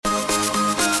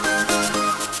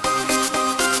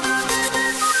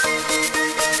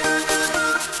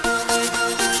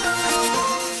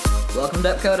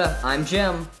EPCODA. I'm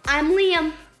Jim. I'm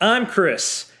Liam. I'm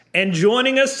Chris. And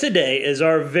joining us today is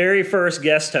our very first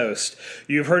guest host.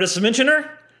 You've heard us mention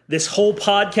her? This whole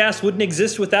podcast wouldn't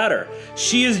exist without her.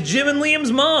 She is Jim and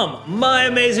Liam's mom, my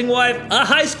amazing wife, a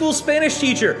high school Spanish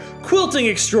teacher, quilting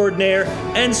extraordinaire,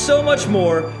 and so much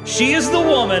more. She is the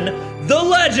woman, the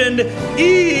legend,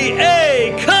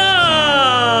 EPCODA!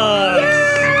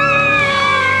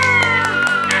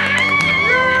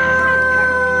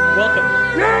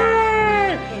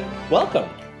 Welcome.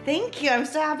 Thank you. I'm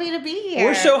so happy to be here.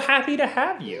 We're so happy to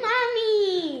have you.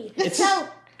 Mommy! So,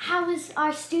 how is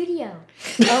our studio?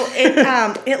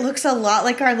 It looks a lot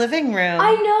like our living room.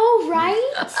 I know,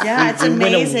 right? Yeah, it's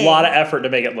amazing. We went a lot of effort to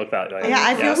make it look that way. Yeah,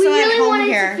 I feel We so at really home wanted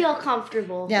here. to feel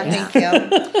comfortable. Yeah, thank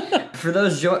you. For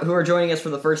those who are joining us for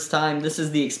the first time, this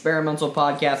is the experimental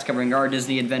podcast covering our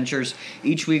Disney adventures.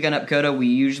 Each week on EPCODA, we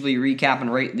usually recap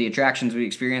and rate the attractions we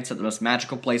experience at the most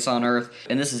magical place on Earth,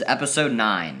 and this is episode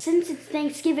 9. Since it's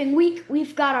Thanksgiving week,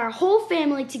 we've got our whole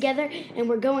family together, and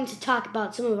we're going to talk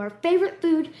about some of our favorite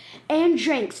food and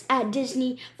drinks at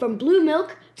Disney, from blue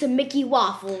milk to Mickey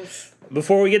waffles.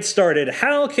 Before we get started,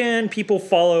 how can people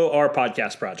follow our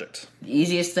podcast project? The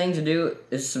easiest thing to do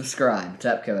is subscribe to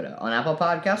EPCODA on Apple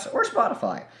Podcasts or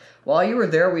Spotify. While you are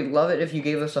there, we'd love it if you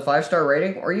gave us a 5-star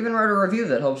rating or even write a review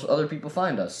that helps other people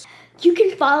find us. You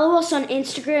can follow us on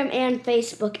Instagram and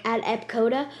Facebook at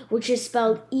EPCODA, which is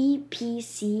spelled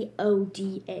EPCODA.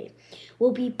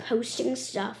 We'll be posting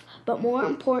stuff, but more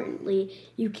importantly,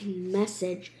 you can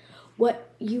message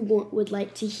what you would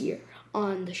like to hear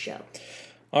on the show.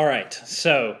 All right,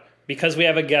 so because we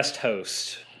have a guest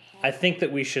host, I think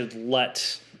that we should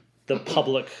let the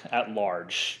public at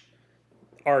large,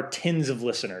 our tens of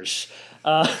listeners,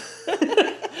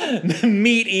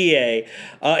 meet EA.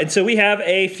 And so we have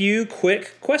a few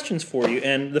quick questions for you.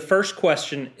 And the first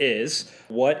question is,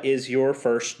 what is your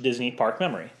first Disney park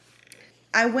memory?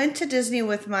 I went to Disney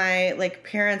with my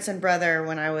parents and brother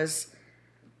when I was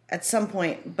at some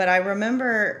point, but I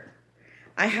remember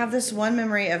I have this one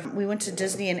memory of we went to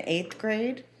Disney in 8th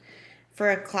grade for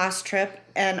a class trip,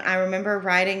 and I remember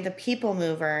riding the People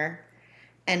Mover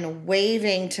and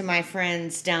waving to my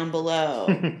friends down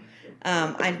below.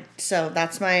 So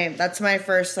that's my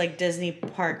first Disney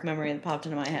park memory that popped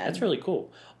into my head. That's really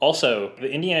cool. Also, the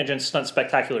Indiana Jones Stunt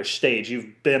Spectacular stage,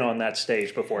 you've been on that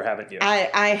stage before, haven't you?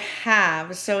 I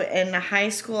have. So in high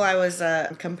school, I was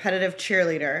a competitive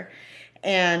cheerleader,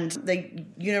 and the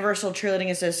Universal Cheerleading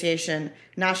Association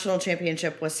National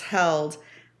Championship was held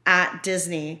at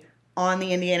Disney on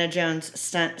the Indiana Jones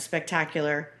Stunt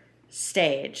Spectacular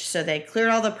stage. So they cleared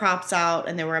all the props out,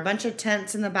 and there were a bunch of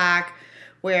tents in the back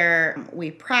where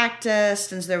we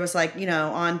practiced, and so there was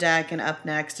on deck and up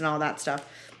next and all that stuff.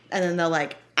 And then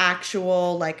the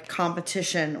actual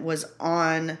competition was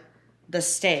on the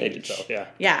stage. Itself, yeah.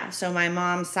 Yeah, so my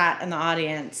mom sat in the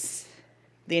audience,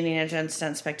 the Indiana Jones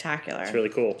Stunt Spectacular. It's really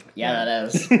cool. Yeah, that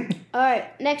is. All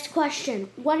right, next question.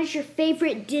 What is your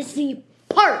favorite Disney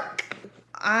park?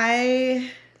 I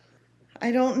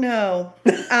don't know.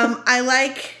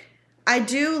 I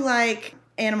do like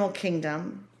Animal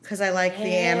Kingdom because I like the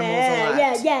animals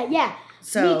a lot. Yeah.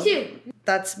 So me too.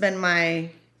 That's been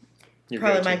my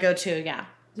go-to. Yeah.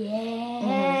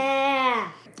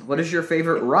 Yeah. What is your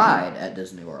favorite ride at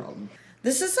Disney World?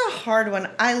 This is a hard one.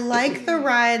 I like the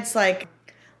rides like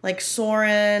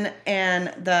Soarin' and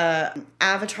the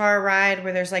Avatar ride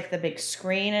where there's the big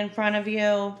screen in front of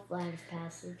you.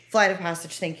 Flight of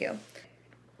Passage, thank you.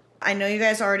 I know you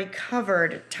guys already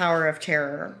covered Tower of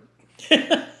Terror. Oh,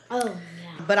 yeah.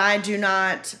 But I do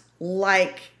not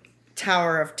like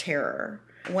Tower of Terror.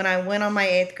 When I went on my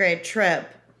 8th grade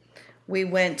trip, we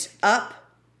went up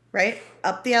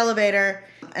the elevator,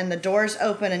 and the doors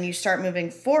open and you start moving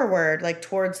forward,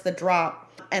 towards the drop,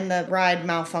 and the ride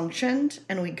malfunctioned,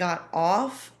 and we got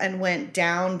off and went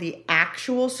down the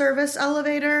actual service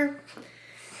elevator.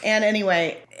 And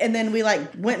anyway, and then we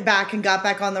went back and got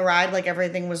back on the ride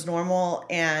everything was normal,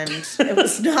 and it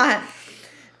was not...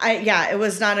 it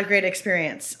was not a great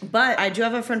experience. But I do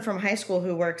have a friend from high school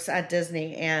who works at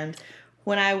Disney, and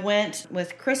when I went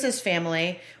with Chris's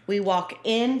family, we walk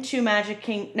into Hollywood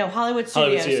Studios.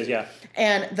 Hollywood Studios, yeah.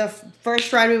 And the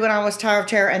first ride we went on was Tower of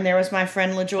Terror, and there was my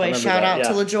friend LaJoy. Shout out to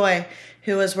LaJoy,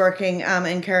 who was working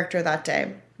in character that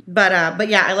day. But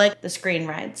yeah, I like the screen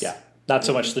rides. Yeah, not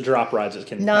so much the drop rides as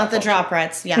can. Not the drop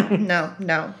rides. Yeah,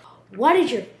 no. What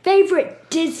is your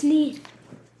favorite Disney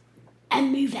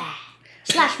and movie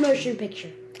 / motion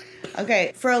picture?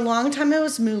 Okay, for a long time it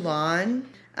was Mulan.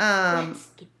 Let's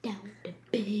get down to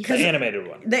business. The animated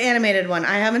one. The animated one.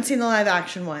 I haven't seen the live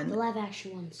action one. The live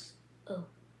action ones.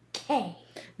 Okay.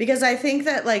 Because I think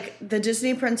that, like, the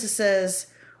Disney princesses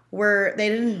they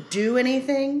didn't do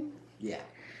anything. Yeah.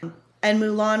 And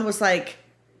Mulan was like,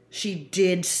 she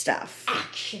did stuff.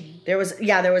 Action. There was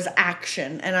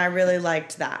action, and I really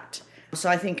liked that. So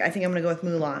I think I'm gonna go with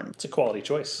Mulan. It's a quality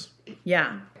choice.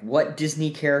 Yeah. What Disney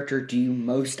character do you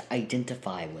most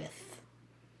identify with?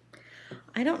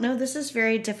 I don't know. This is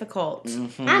very difficult.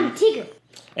 I'm Tigger.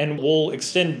 And we'll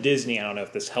extend Disney. I don't know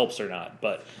if this helps or not,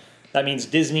 but that means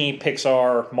Disney,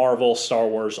 Pixar, Marvel, Star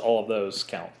Wars, all of those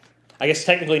count. I guess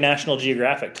technically National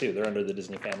Geographic, too. They're under the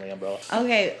Disney family umbrella.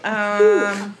 Okay.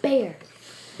 Bear.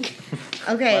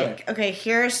 Okay.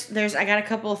 I got a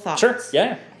couple of thoughts. Sure,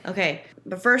 yeah. Okay.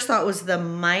 The first thought was the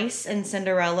mice in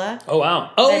Cinderella. Oh,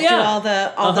 wow. Oh, that yeah. do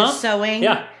all the sewing.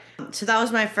 Yeah. So that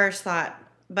was my first thought.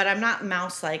 But I'm not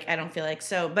mouse-like, I don't feel like.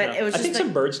 So, but No. it was I just think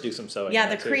some birds do some sewing. yeah,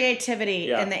 the too. creativity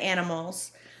Yeah. in the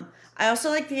animals. I also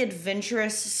like the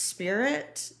adventurous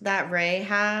spirit that Ray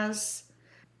has.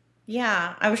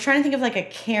 Yeah, I was trying to think of like a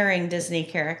caring Disney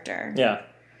character. Yeah,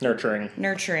 nurturing.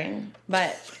 Nurturing,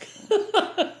 but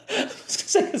I was gonna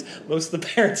say, 'cause most of the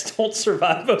parents don't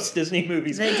survive most Disney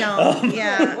movies. they don't.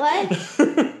 Yeah.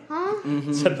 What?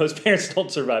 Huh? Said most parents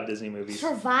don't survive Disney movies.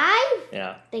 Survive?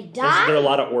 Yeah. They There are die? a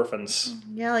lot of orphans.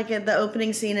 Yeah, like at the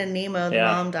opening scene in Nemo, the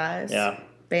Yeah. mom dies. Yeah.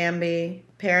 Bambi.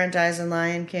 Parent dies in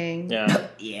Lion King. Yeah.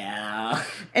 Yeah.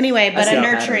 Anyway, but see a a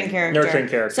nurturing pattern. character. Nurturing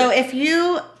character. So if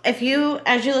you,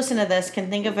 as you listen to this, can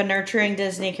think of a nurturing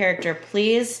Disney character,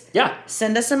 please Yeah.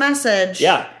 send us a message.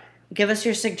 Yeah. Give us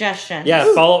your suggestion.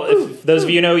 Yeah. Follow if those of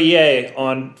you know EA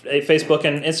on Facebook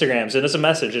and Instagram. Send us a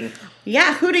message. And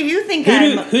Yeah, who do you think who I'm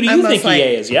do you I'm think most like?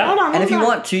 EA is? Yeah. Hold on, And if you hold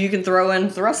on. want to, you can throw in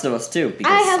the rest of us too,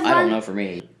 because I have I don't one. know for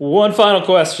me. One final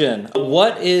question.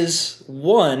 What is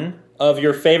one of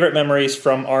your favorite memories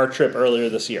from our trip earlier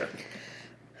this year?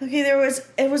 Okay,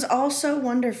 it was all so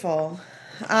wonderful.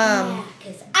 Yeah,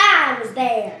 because I was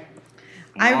there.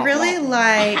 I really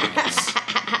liked.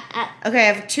 Okay,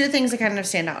 I have two things that kind of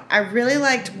stand out. I really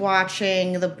liked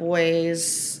watching the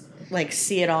boys like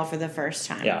see it all for the first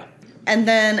time. Yeah. And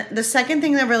then the second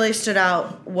thing that really stood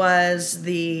out was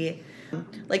we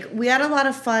had a lot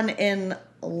of fun in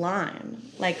line.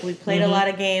 Like we played a lot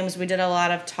of games, we did a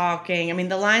lot of talking. I mean,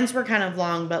 the lines were kind of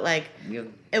long, but like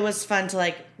it was fun to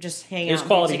like just hang It was out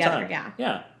quality and be together. time. Yeah.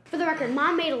 Yeah. For the record,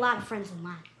 Mom made a lot of friends in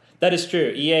line. That is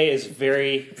true. EA is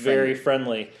very, very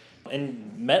friendly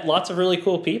and met lots of really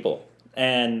cool people.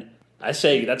 And I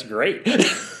say that's great.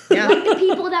 Yeah. The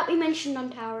people that we mentioned on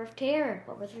Tower of Terror.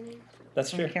 What was their name?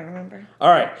 That's I true. can't remember. All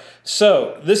right.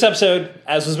 So this episode,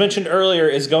 as was mentioned earlier,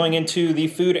 is going into the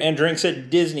food and drinks at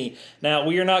Disney. Now,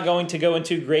 we are not going to go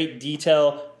into great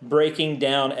detail breaking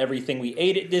down everything we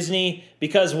ate at Disney.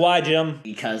 Because why, Jim?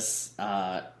 Because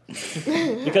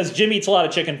Because Jim eats a lot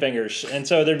of chicken fingers. And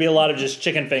so there'd be a lot of just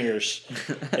chicken fingers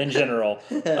in general.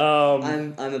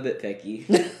 I'm a bit picky.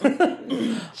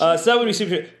 So that would be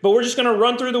super. But we're just going to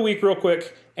run through the week real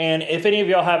quick. And if any of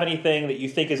y'all have anything that you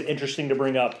think is interesting to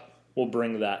bring up, we'll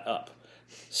bring that up.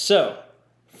 So,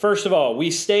 first of all,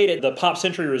 we stayed at the Pop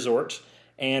Century Resort.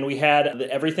 And we had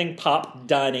the Everything Pop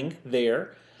dining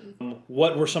there.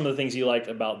 What were some of the things you liked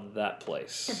about that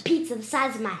place? The pizza the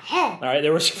size of my head. All right,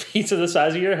 there was pizza the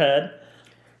size of your head.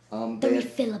 The They had,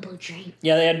 refillable drink.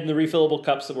 Yeah, they had the refillable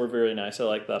cups that were very nice. I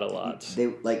like that a lot.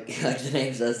 like the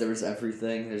name says, there was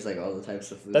everything. There's like all the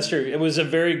types of food. That's true. It was a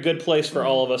very good place for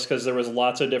all of us because there was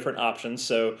lots of different options.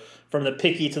 So from the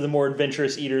picky to the more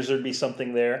adventurous eaters, there'd be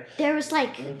something there. There was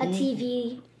like a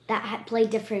TV that had played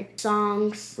different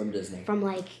songs From Disney. from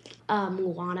like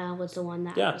Moana was the one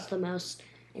that Yeah. was the most,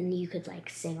 and you could like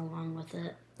sing along with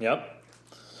it. Yep.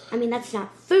 I mean, that's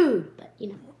not food, but you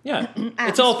know. Yeah,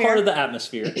 it's all Atmosphere. part of the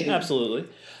atmosphere. Absolutely.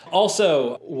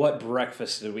 Also, what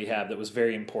breakfast did we have that was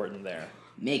very important there?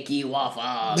 Mickey Waffle.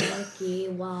 Lucky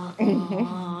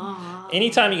waffle.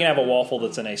 Anytime you can have a waffle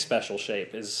that's in a special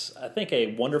shape is, I think,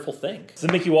 a wonderful thing.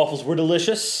 The Mickey waffles were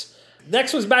delicious.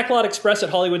 Next was Backlot Express at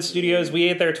Hollywood Studios. We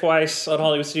ate there twice on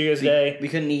Hollywood Studios Day. We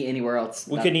couldn't eat anywhere else.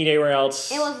 We couldn't eat anywhere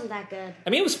else. It wasn't that good. I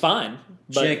mean, it was fine,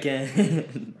 but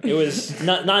Chicken. it was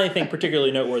not anything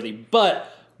particularly noteworthy. But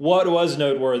what was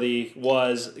noteworthy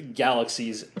was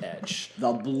Galaxy's Edge.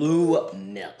 The blue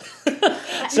milk. But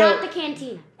So- not the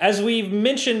cantina. As we've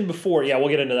mentioned before, yeah, we'll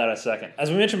get into that in a second.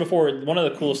 As we mentioned before, one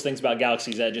of the coolest things about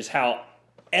Galaxy's Edge is how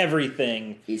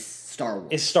everything Is Star Wars.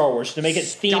 is Star Wars, to make it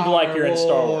themed like you're in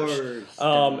Star Wars.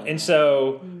 And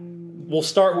so we'll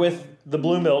start with the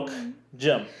blue milk.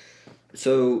 Jim.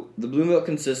 So the blue milk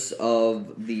consists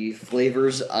of the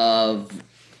flavors of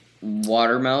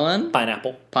watermelon,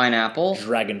 Pineapple. pineapple,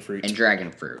 Dragon fruit. and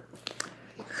dragon fruit.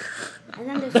 And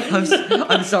then there's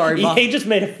I'm sorry, Mom. He just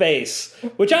made a face,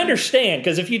 which I understand,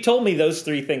 because if you told me those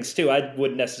three things too, I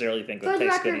wouldn't necessarily think For that the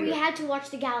tastes good record, we either. had to watch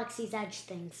the Galaxy's Edge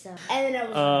thing, so. And then it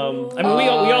was. I mean, we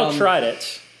all tried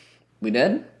it. We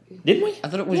did? Didn't we? I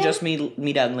thought it was just me,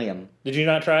 Dad, and Liam. Did you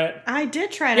not try it? I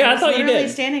did try it. Yeah, I I was thought you literally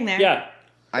did. standing there. Yeah.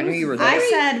 I knew you were there. I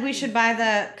said we should buy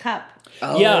the cup.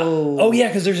 Oh. Yeah. Oh, yeah,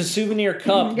 because there's a souvenir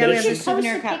cup. Yeah, that we is- have Just a post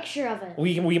souvenir a cup. picture of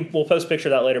it. we'll post a picture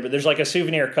of that later, but there's like a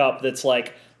souvenir cup that's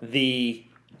like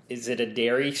is it a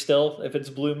dairy still if it's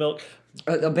blue milk?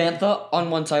 A bantha on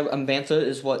one side. Bantha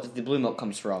is what the blue milk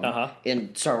comes from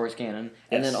in Star Wars canon,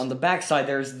 and Yes. then on the back side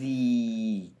there's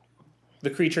the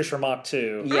creatures from Mach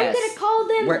 2. yes. I'm gonna call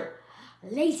them Where,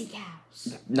 lazy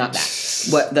cows. not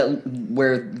that.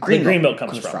 Where green milk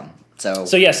comes from. So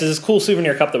So yes, this is a cool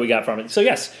souvenir cup that we got from it. So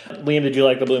yes, Liam, did you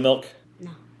like the blue milk?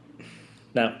 No.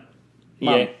 No.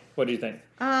 Mom. Yeah. What do you think?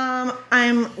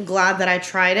 I'm glad that I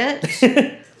tried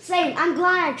it, Same. I'm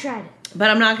glad I tried it. but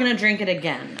I'm not gonna drink it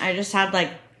again. I just had like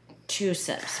 2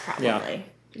 sips, probably. Yeah.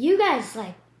 You guys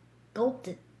gulped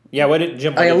it. Yeah. What did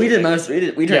Jim? oh yeah, what we did you did think?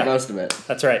 most. We drank Yeah. most of it.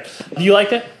 That's right. You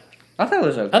liked it? I thought it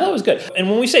was okay. I thought it was good. And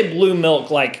when we say blue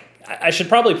milk, I should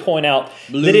probably point out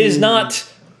that it is not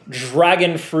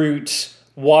dragon fruit,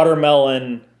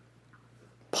 watermelon,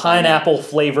 pineapple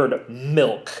flavored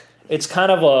milk. It's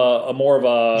kind of a more of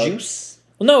a juice.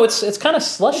 No, it's kind of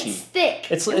slushy. It's thick.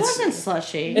 It's It wasn't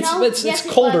slushy. No, it's yes,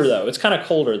 it colder was. though. It's kind of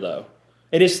colder though.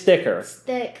 It is thicker. It's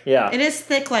thick. Yeah. It is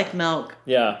thick like milk.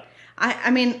 Yeah.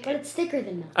 I mean, But it's thicker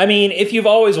than milk. I mean, if you've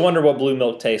always wondered what blue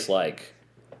milk tastes like,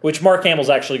 which Mark Hamill's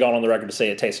actually gone on the record to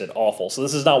say it tasted awful. So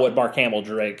this is not what Mark Hamill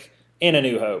drank in A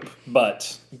New Hope,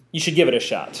 but you should give it a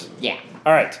shot. Yeah.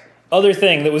 All right. Other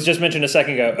thing that was just mentioned a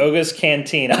second ago, Oga's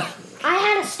Cantina. I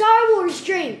had a Star Wars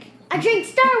drink. I drank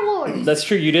Star Wars. That's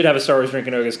true. You did have a Star Wars drink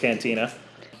in Oga's Cantina.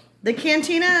 the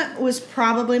cantina was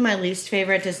probably my least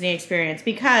favorite Disney experience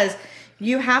because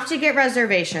you have to get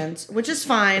reservations, which is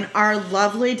fine. Our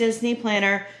lovely Disney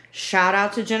planner, shout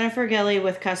out to Jennifer Gilly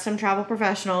with Custom Travel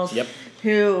Professionals, Yep.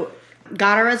 who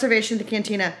got our reservation at the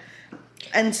cantina.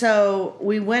 And so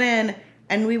we went in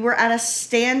and we were at a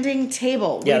standing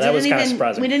table. Yeah, we that was didn't kinda even-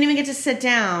 surprising. We didn't even get to sit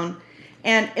down.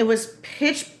 And it wasn't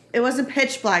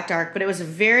pitch black dark, but it was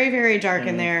very, very dark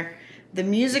in there. The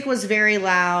music was very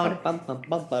loud.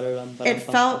 It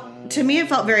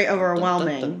felt very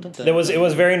overwhelming. It was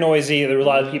very noisy. There were a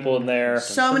lot of people in there.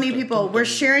 So many people. We're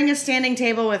sharing a standing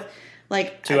table with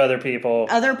like 2 other people.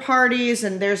 other parties,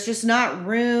 and there's just not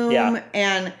room. Yeah.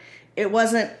 And it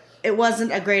wasn't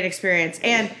a great experience.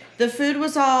 And the food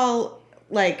was all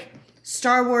like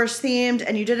Star Wars themed,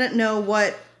 and you didn't know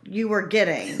what you were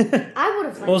getting. I would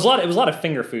have liked Well, it was a lot of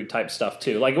finger food type stuff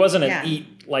too. Like it wasn't Yeah.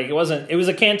 it was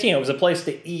a canteen. It was a place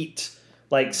to eat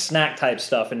like snack type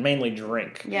stuff and mainly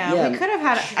drink. Yeah, Yeah. we could have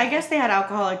had. I guess they had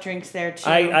alcoholic drinks there too.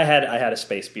 I had a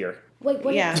space beer. Wait,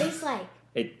 what Yeah. did it taste like?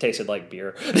 It tasted like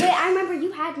beer. Wait, I remember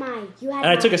you had mine. And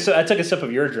I took a sip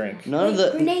of your drink. None of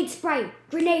the Grenade Sprite,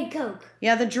 Grenade Coke.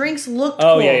 Yeah, the drinks looked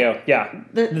Oh cool. yeah.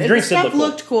 The drinks did stuff look cool.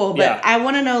 looked cool, but Yeah. I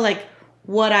want to know like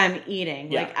what I'm eating.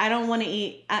 Yeah. Like I don't want to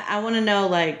eat. I want to know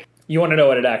like You want to know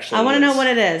what it actually I want to is. know what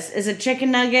it is. Is it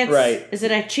chicken nuggets? Right. Is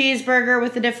it a cheeseburger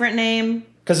with a different name?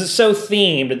 Because it's so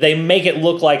themed, they make it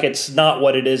look like it's not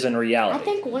what it is in I reality.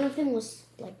 think one of them was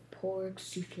like pork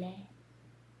souffle.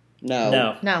 no.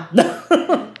 No. No.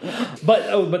 But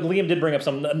Liam did bring up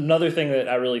another thing that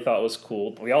I really thought was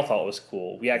cool. We all thought was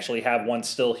cool. We actually have one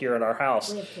still here at our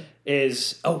house. We have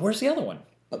two. Where's the other one?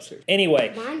 Upstairs.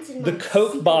 Anyway, Mine's in the my Coke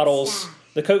secret bottles. stash.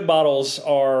 The Coke bottles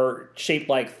are shaped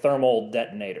like thermal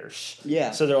detonators.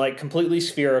 Yeah. So they're like completely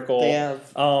spherical. They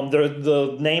have-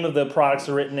 the name of the products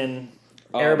are written in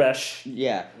Arabic.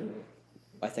 Yeah.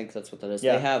 I think that's what that is.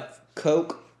 Yeah. They have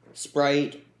Coke,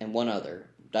 Sprite, and one other.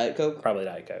 Diet Coke? Probably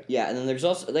Diet Coke. Yeah, and then there's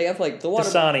also they have like the water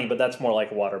Dasani, but that's more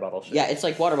like a water bottle shape. Yeah, it's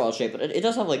like water bottle shape, but it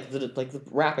does have like the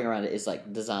wrapping around it is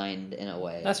like designed in a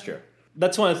way. That's true.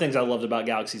 That's one of the things I loved about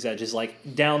Galaxy's Edge is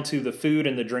like down to the food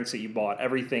and the drinks that you bought,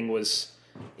 everything was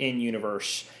in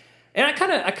universe. And I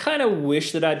kind of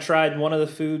wish that I'd tried one of the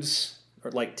foods or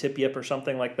like tip yip or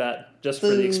something like that just for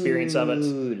the experience of it.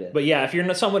 Food. But yeah, if you're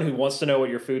not someone who wants to know what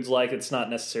your food's like, it's not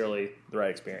necessarily the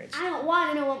right experience. I don't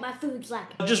want to know what my food's like.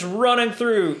 Just running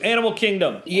through Animal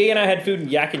Kingdom. EA and I had food in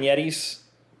Yak and Yetis.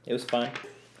 It was fun.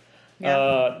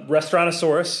 Yeah.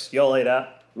 Restaurantosaurus. Y'all ate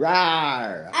that.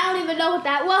 Rawr. I don't even know what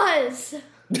that was.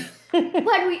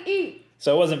 What did we eat?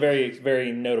 So it wasn't very,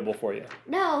 very notable for you.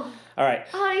 No, All right.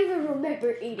 I don't even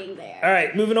remember eating there. All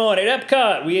right, moving on. At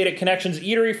Epcot, we ate at Connections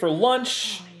Eatery for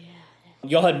lunch.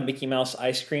 Y'all had Mickey Mouse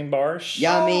ice cream bars.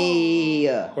 Yummy.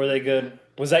 Were they good?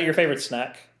 Was that your favorite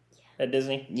snack at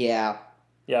Disney? Yeah.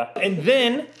 Yeah. And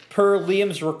then, per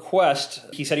Liam's request,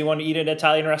 he said he wanted to eat at an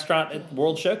Italian restaurant at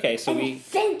World Showcase. So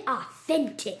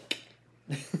Authentic.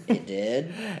 It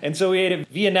did. And so we ate at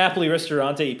Via Napoli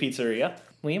Ristorante e Pizzeria.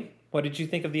 Liam, what did you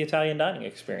think of the Italian dining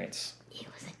experience? It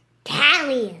was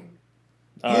Italian.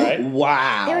 All right.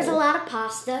 Wow. There was a lot of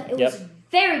pasta. It was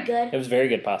very good. It was very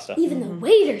good pasta. Even the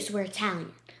waiters were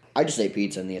Italian. I just ate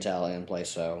pizza in the Italian place,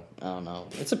 so I don't know.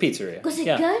 It's a pizzeria. Was it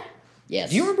good? Yes.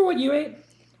 Do you remember what you ate?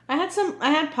 I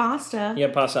had pasta. Yeah,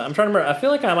 pasta. I'm trying to remember. I feel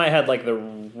like I might have had like the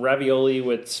ravioli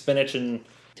with spinach and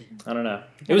I don't know.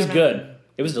 It was good.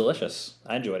 It was delicious.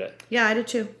 I enjoyed it. Yeah, I did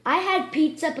too. I had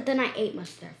pizza, but then I ate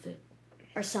most of their food.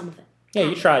 Or some of it. Yeah,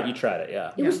 you tried it,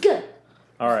 yeah. It was good.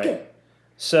 All right. Good.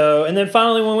 So, and then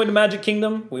finally when we went to Magic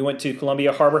Kingdom, we went to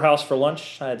Columbia Harbor House for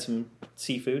lunch. I had some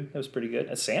seafood. It was pretty good.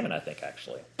 A salmon, I think,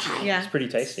 actually. Yeah. It's pretty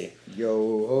tasty. Yo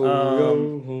ho,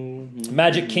 yo.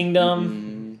 Magic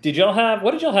Kingdom. What did y'all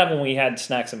have when we had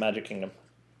snacks at Magic Kingdom?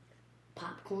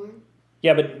 Popcorn.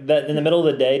 Yeah, but in the middle of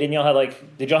the day, did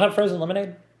y'all have frozen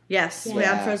lemonade? Yes, we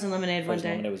had frozen lemonade one Frozen day.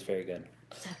 lemonade was very good.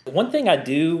 One thing I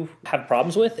do have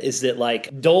problems with is that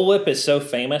like Dole Whip is so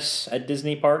famous at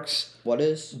Disney parks. What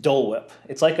is? Dole Whip.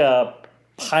 It's like a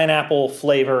pineapple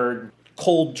flavored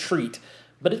cold treat,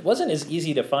 but it wasn't as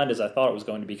easy to find as I thought it was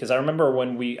going to be. Because I remember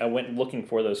when I went looking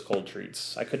for those cold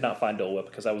treats, I could not find Dole Whip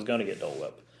because I was going to get Dole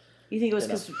Whip. You think it was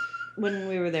because when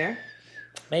we were there?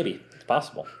 Maybe it's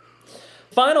possible.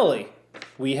 Finally,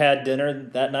 we had dinner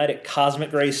that night at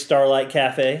Cosmic Ray Starlight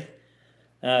Cafe.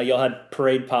 Y'all had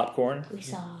parade popcorn. We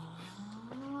saw...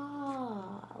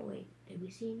 Wait, did we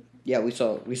see anything? Yeah, we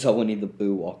saw Winnie the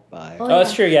Pooh walk by. Oh,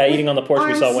 that's true. Yeah, eating on the porch,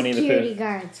 we saw Winnie the security Pooh.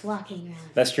 guards walking around.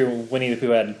 That's true. Winnie the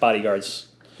Pooh had bodyguards.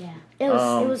 Yeah. It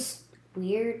was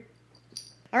weird.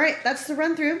 All right, that's the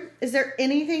run through. Is there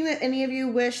anything that any of you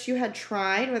wished you had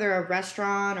tried, whether a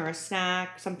restaurant or a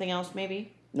snack, something else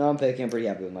maybe? No, I'm picking. I'm pretty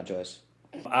happy with my choice.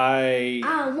 I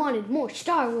wanted more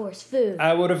Star Wars food.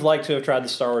 I would have liked to have tried the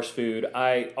Star Wars food.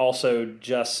 I also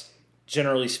just,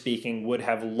 generally speaking, would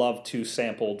have loved to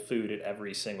sampled food at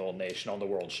every single nation on the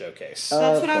World Showcase.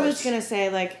 That's Of what I was course. going to say.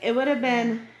 Like, it would have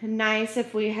been nice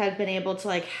if we had been able to,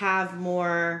 like, have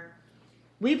more...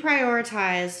 We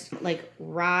prioritized, like,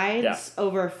 rides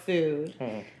over food,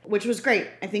 which was great.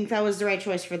 I think that was the right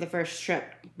choice for the first trip.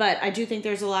 But I do think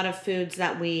there's a lot of foods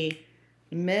that we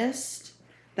missed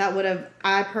that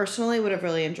I personally would have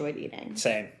really enjoyed eating.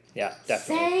 Same. Yeah,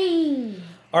 definitely. Same.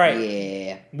 All right.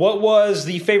 Yeah. What was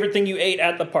the favorite thing you ate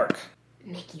at the park?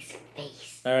 Mickey's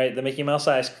face. All right, the Mickey Mouse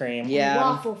ice cream. Yeah.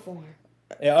 Waffle form.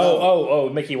 Yeah, oh,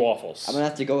 Mickey waffles. I'm gonna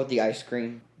have to go with the ice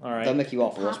cream. All right. The Mickey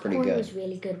waffle was pretty Popcorn good. was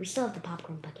really good. We still have the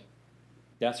popcorn bucket.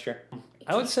 That's true.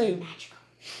 I would say Magical.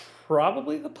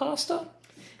 probably the pasta.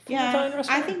 from the Italian Yeah, I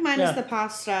restaurant. think mine is the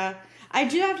pasta. I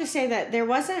do have to say that there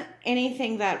wasn't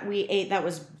anything that we ate that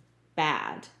was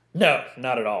bad. No,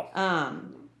 not at all.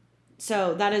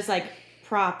 So that is like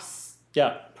props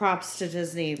Yeah. to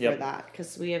Disney for that,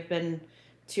 because we have been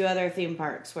to other theme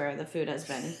parks where the food has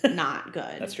been not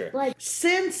good. That's true. Like,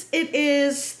 Since it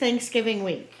is Thanksgiving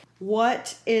week,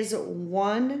 what is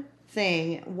one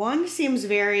seems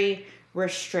very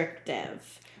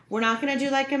restrictive. We're not going to do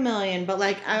like a million, but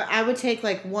like I would take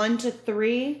like 1 to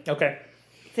 3 Okay.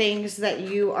 things that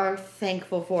you are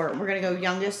thankful for. We're going to go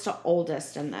youngest to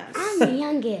oldest in this. I'm the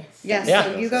youngest. Yes, Yeah.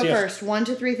 so you go Yes. first. 1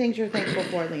 to 3 things you're thankful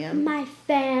for, Liam. My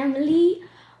family,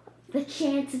 the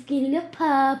chance of getting a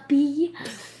puppy,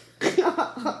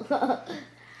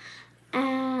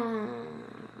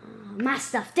 my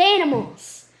stuffed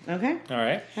animals, Okay. All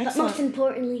right. but Excellent. most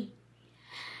importantly,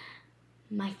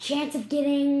 my chance of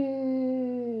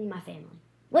getting my family.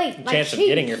 Wait, my Chance of sheep.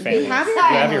 getting your family. You have your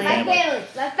Sorry, You have your my family.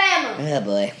 my family. Oh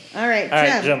boy. All right, All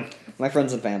right, Jim. Jim. My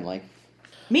friends and family.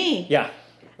 Me. Yeah.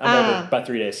 I'm over about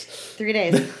 3 days. 3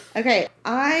 days. Okay.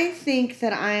 I think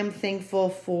that I am thankful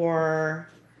for,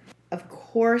 of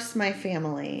course, my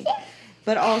family,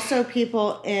 but also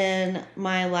people in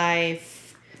my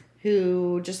life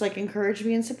who just like encourage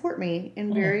me and support me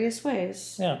in various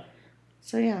ways. Yeah.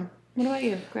 So yeah. What about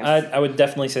you, Chris? I would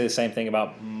definitely say the same thing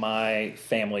about my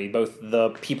family, both the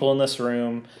people in this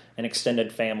room and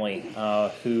extended family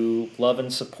who love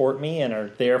and support me and are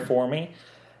there for me.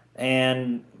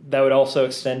 And that would also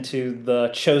extend to the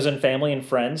chosen family and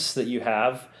friends that you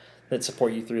have that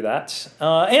support you through that.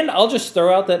 And I'll just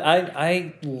throw out that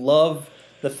I love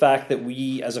the fact that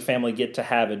we as a family get to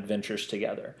have adventures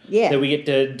together. Yeah. That we get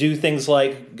to do things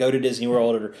like go to Disney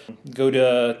World or go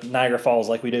to Niagara Falls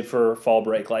like we did for fall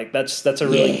break. Like that's a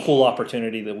really cool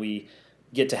opportunity that we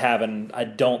get to have, and I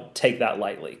don't take that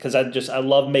lightly because I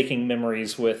love making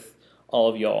memories with all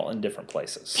of y'all in different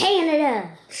places.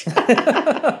 Canada.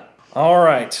 All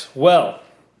right. Well,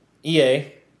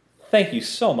 EA, thank you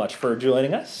so much for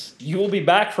joining us. You will be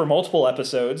back for multiple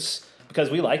episodes because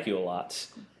we like you a lot.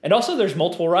 And also, there's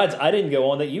multiple rides I didn't go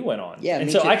on that you went on. Yeah, and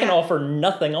me so too. I can offer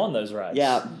nothing on those rides.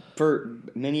 Yeah, for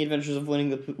Many Adventures of Winnie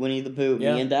the Pooh,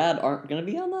 Yeah. me and Dad aren't going to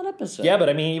be on that episode. Yeah, but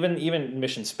I mean, even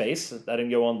Mission Space, I didn't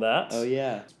go on that. Oh,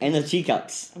 yeah. And the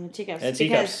teacups. I'm the teacups. And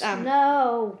because teacups.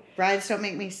 No. rides don't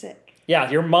make me sick. Yeah,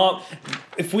 your mom.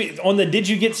 If we on the Did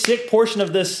You Get Sick portion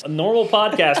of this normal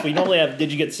podcast, we normally have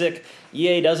Did You Get Sick.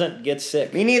 EA doesn't get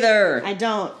sick. Me neither. I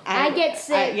don't. I get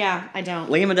sick. I don't.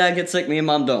 Liam and Dad get sick, me and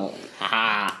Mom don't.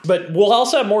 But we'll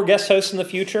also have more guest hosts in the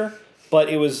future. But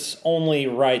it was only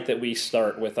right that we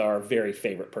start with our very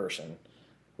favorite person,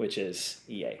 which is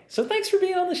EA. So thanks for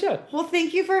being on the show. Well,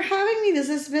 thank you for having me. This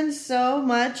has been so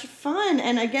much fun.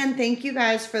 And again, thank you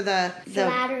guys for the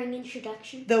Flattering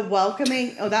introduction. the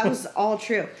welcoming. Oh, that was all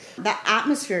true. The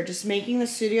atmosphere, just making the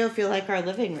studio feel like our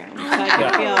living room.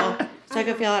 So I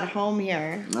could feel at home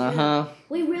here. Uh-huh.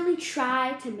 We really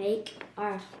try to make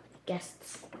our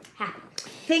guests happy.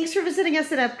 Thanks for visiting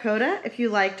us at EPCODA. If you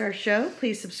liked our show,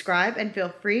 please subscribe and feel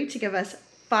free to give us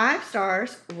 5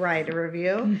 stars, write a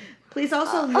review. Please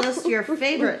also list your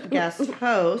favorite guest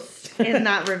host in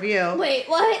that review. Wait,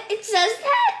 what? It says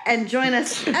that? And join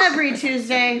us every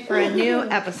Tuesday for a new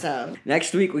episode.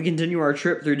 Next week, we continue our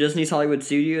trip through Disney's Hollywood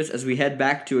Studios as we head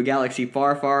back to a galaxy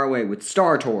far, far away with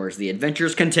Star Tours. The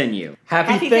adventures continue.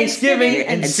 Happy Thanksgiving Thanksgiving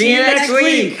and And see you next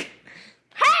week!